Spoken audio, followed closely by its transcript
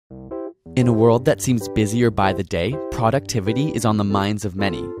In a world that seems busier by the day, productivity is on the minds of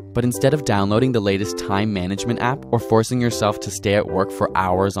many. But instead of downloading the latest time management app or forcing yourself to stay at work for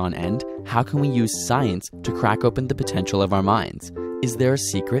hours on end, how can we use science to crack open the potential of our minds? Is there a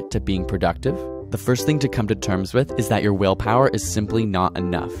secret to being productive? The first thing to come to terms with is that your willpower is simply not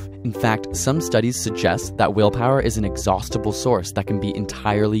enough. In fact, some studies suggest that willpower is an inexhaustible source that can be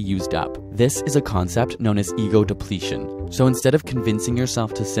entirely used up. This is a concept known as ego depletion. So instead of convincing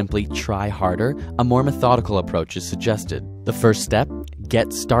yourself to simply try harder, a more methodical approach is suggested. The first step: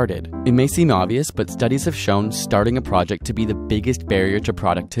 get started. It may seem obvious, but studies have shown starting a project to be the biggest barrier to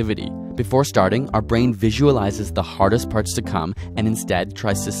productivity. Before starting, our brain visualizes the hardest parts to come and instead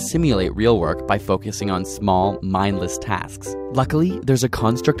tries to simulate real work by focusing on small, mindless tasks. Luckily, there's a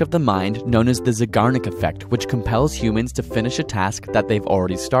construct of the mind known as the Zeigarnik effect, which compels humans to finish a task that they've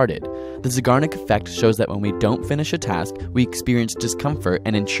already started. The Zeigarnik effect shows that when we don't finish a task, we experience discomfort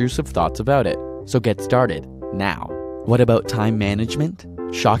and intrusive thoughts about it. So get started now. What about time management?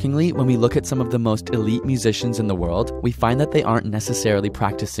 Shockingly, when we look at some of the most elite musicians in the world, we find that they aren't necessarily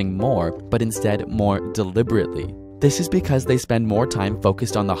practicing more, but instead more deliberately. This is because they spend more time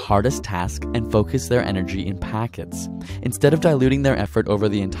focused on the hardest task and focus their energy in packets. Instead of diluting their effort over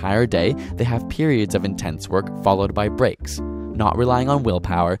the entire day, they have periods of intense work followed by breaks. Not relying on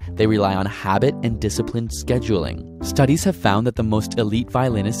willpower, they rely on habit and disciplined scheduling. Studies have found that the most elite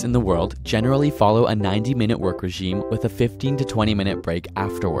violinists in the world generally follow a 90-minute work regime with a 15 to 20-minute break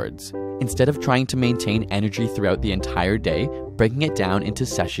afterwards. Instead of trying to maintain energy throughout the entire day, breaking it down into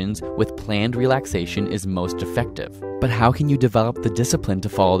sessions with planned relaxation is most effective. But how can you develop the discipline to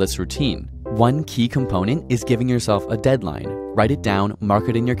follow this routine? One key component is giving yourself a deadline. Write it down, mark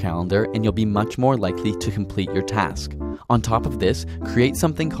it in your calendar, and you'll be much more likely to complete your task. On top of this, create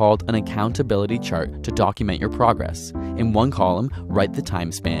something called an accountability chart to document your progress. In one column, write the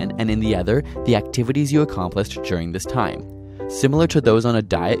time span, and in the other, the activities you accomplished during this time. Similar to those on a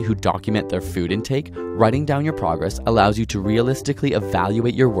diet who document their food intake, writing down your progress allows you to realistically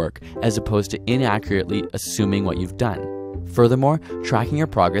evaluate your work as opposed to inaccurately assuming what you've done. Furthermore, tracking your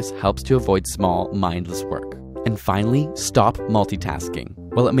progress helps to avoid small, mindless work. And finally, stop multitasking.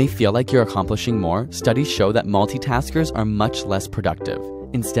 While it may feel like you're accomplishing more, studies show that multitaskers are much less productive.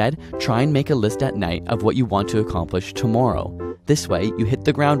 Instead, try and make a list at night of what you want to accomplish tomorrow. This way, you hit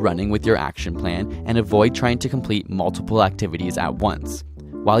the ground running with your action plan and avoid trying to complete multiple activities at once.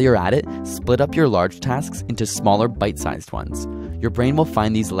 While you're at it, split up your large tasks into smaller bite-sized ones. Your brain will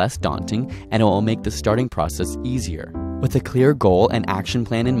find these less daunting, and it will make the starting process easier. With a clear goal and action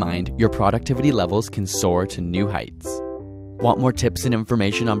plan in mind, your productivity levels can soar to new heights. Want more tips and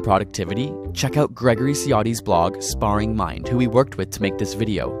information on productivity? Check out Gregory Ciotti's blog, Sparring Mind, who we worked with to make this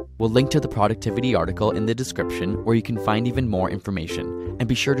video. We'll link to the productivity article in the description where you can find even more information. And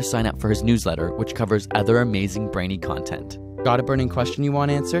be sure to sign up for his newsletter, which covers other amazing brainy content. Got a burning question you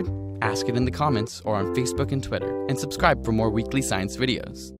want answered? Ask it in the comments or on Facebook and Twitter. And subscribe for more weekly science videos.